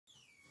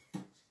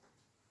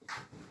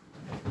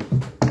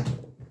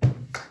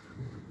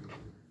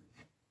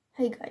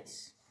Hey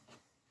guys,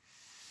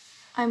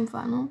 I'm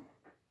VANO,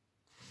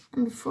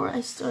 and before I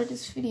start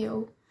this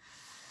video,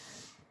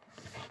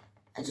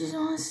 I just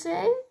want to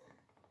say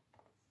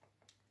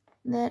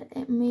that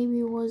it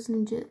maybe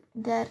wasn't just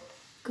that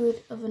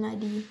good of an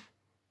idea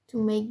to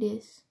make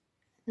this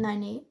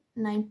 9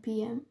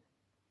 p.m.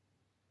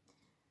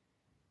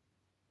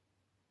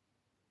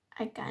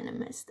 I kind of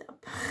messed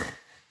up.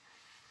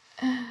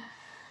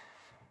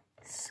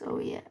 So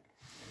yeah,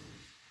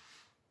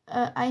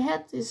 I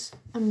had this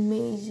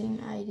amazing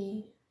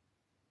idea.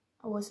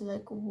 I was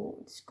like, whoa,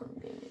 it's gonna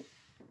be me.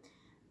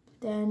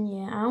 Then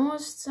yeah, I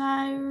was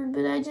tired,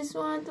 but I just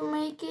wanted to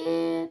make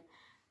it.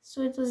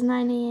 So it was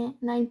 9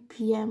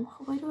 p.m.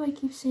 Why do I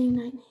keep saying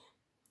 9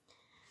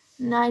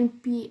 a.m.? 9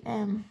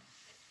 p.m.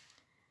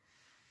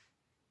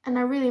 And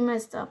I really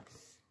messed up,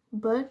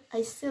 but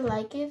I still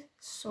like it.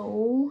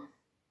 So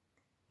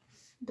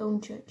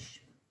don't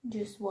judge,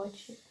 just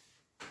watch it.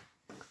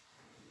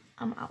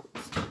 I'm out.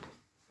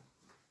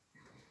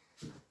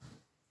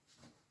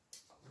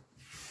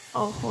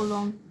 Oh, hold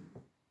on.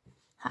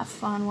 Have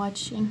fun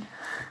watching.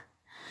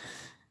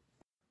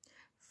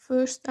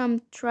 First,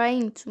 I'm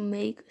trying to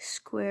make a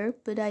square,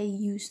 but I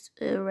used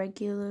a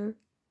regular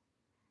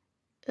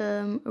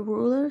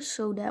ruler,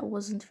 so that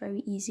wasn't very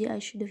easy. I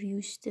should have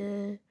used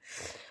I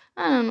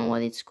don't know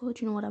what it's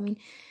called, you know what I mean.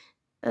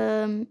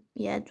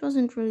 Yeah, it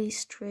wasn't really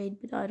straight,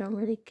 but I don't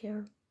really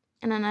care.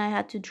 And then I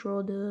had to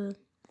draw the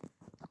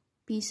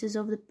pieces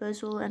of the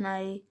puzzle, and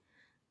I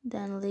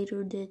then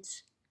later did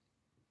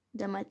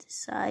them at the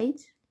side.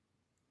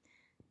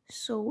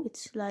 So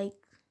it's like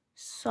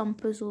some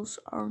puzzles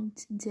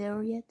aren't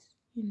there yet,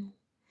 you know.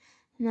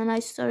 And then I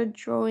started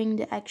drawing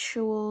the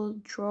actual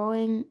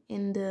drawing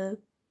in the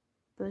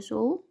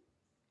puzzle.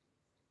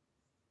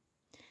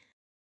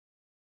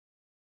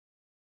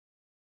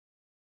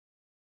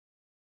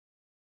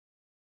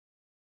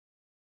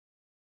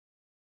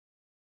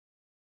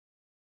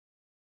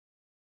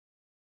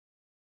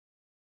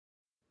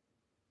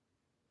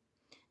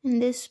 In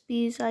this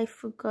piece I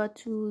forgot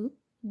to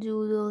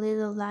do the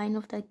little line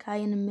of that guy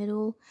in the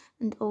middle,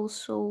 and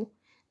also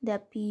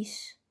that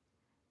piece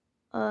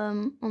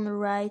on the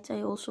right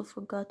I also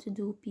forgot to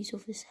do a piece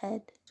of his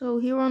head. So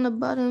here on the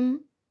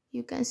bottom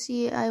you can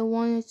see I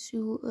wanted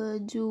to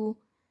do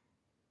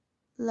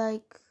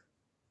like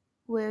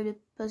where the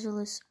puzzle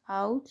is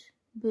out,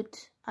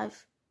 but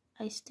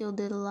I still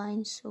did a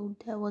line, so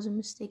that was a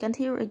mistake. And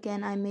here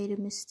again I made a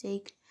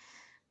mistake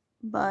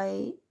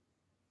by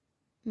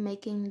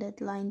making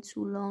that line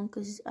too long,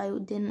 because I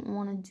didn't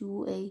want to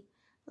do a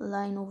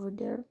line over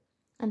there,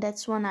 and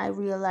that's when I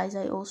realized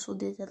I also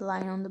did that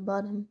line on the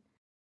bottom.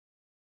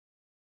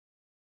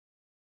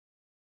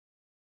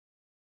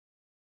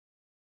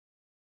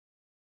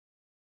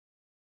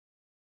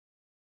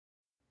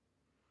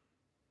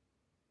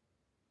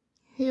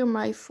 Here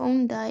my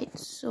phone died,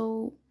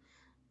 so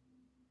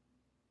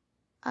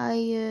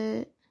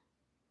I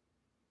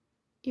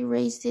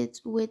erased it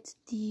with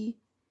the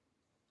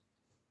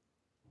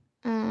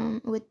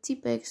with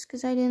T-Pex,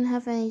 because I didn't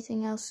have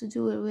anything else to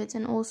do it with.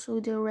 And also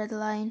the red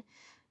line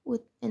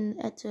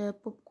at the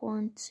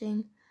popcorn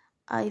thing,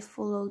 I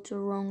followed the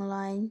wrong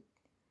line.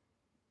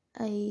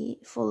 I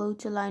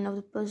followed the line of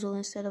the puzzle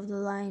instead of the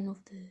line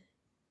of the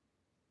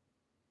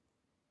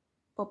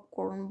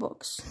popcorn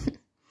box.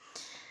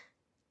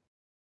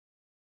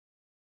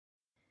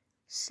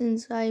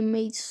 Since I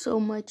made so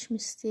much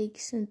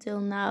mistakes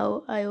until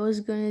now, I was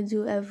gonna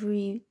do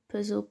every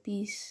puzzle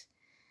piece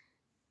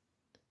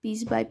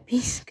by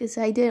piece, because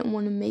I didn't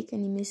want to make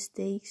any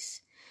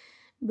mistakes.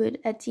 But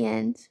at the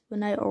end,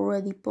 when I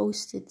already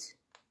posted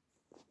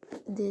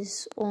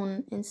this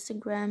on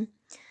Instagram,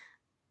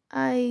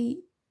 I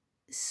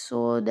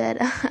saw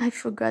that I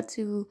forgot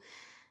to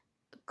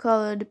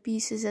color the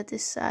pieces at the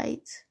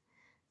side.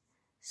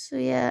 So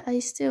yeah, I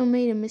still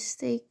made a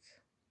mistake.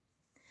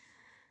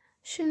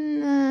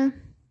 Shouldn't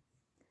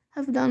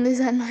have done this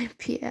at 9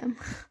 p.m.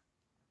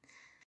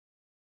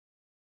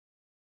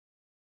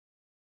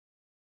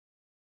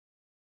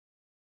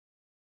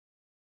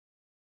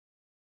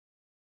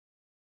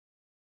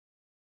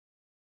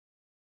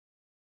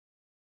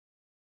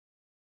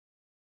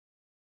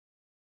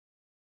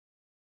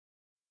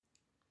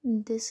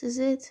 This is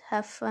it.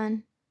 Have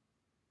fun.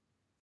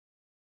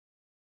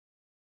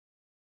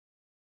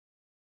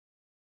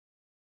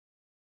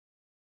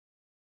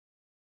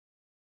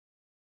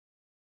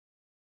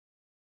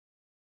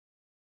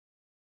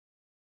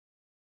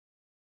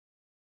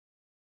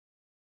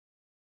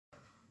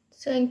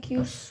 Thank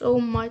you so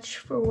much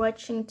for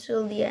watching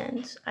till the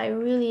end. I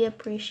really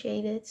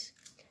appreciate it.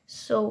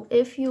 So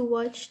if you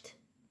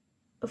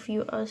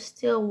are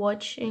still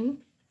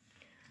watching,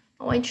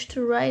 I want you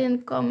to write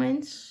in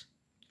comments.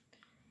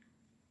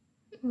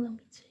 Let me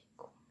take.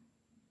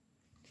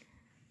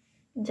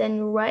 Then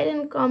you write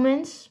in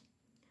comments.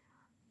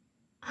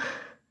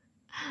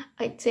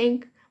 I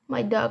think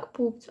my dog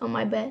pooped on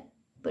my bed,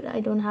 but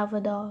I don't have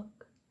a dog.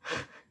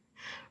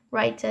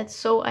 Write that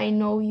so I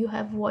know you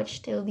have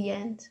watched till the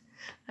end.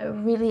 I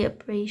really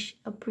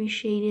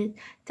appreciate it.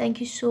 Thank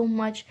you so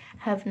much.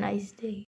 Have a nice day.